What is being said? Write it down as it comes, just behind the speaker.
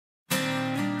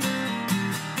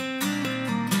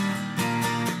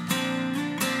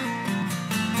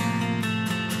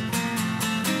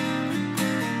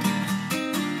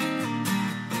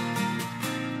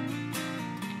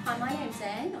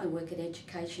work at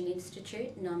Education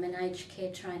Institute and I'm an aged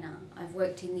care trainer. I've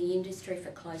worked in the industry for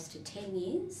close to 10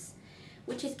 years,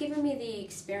 which has given me the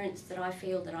experience that I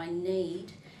feel that I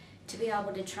need to be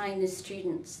able to train the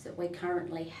students that we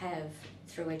currently have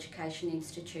through Education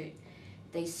Institute.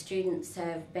 These students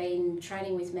have been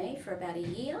training with me for about a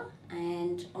year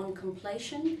and on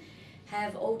completion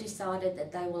have all decided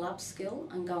that they will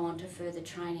upskill and go on to further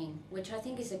training, which I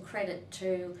think is a credit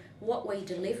to what we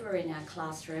deliver in our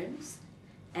classrooms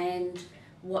and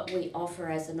what we offer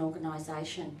as an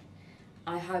organisation.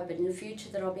 I hope in the future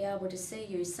that I'll be able to see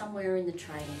you somewhere in the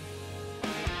training.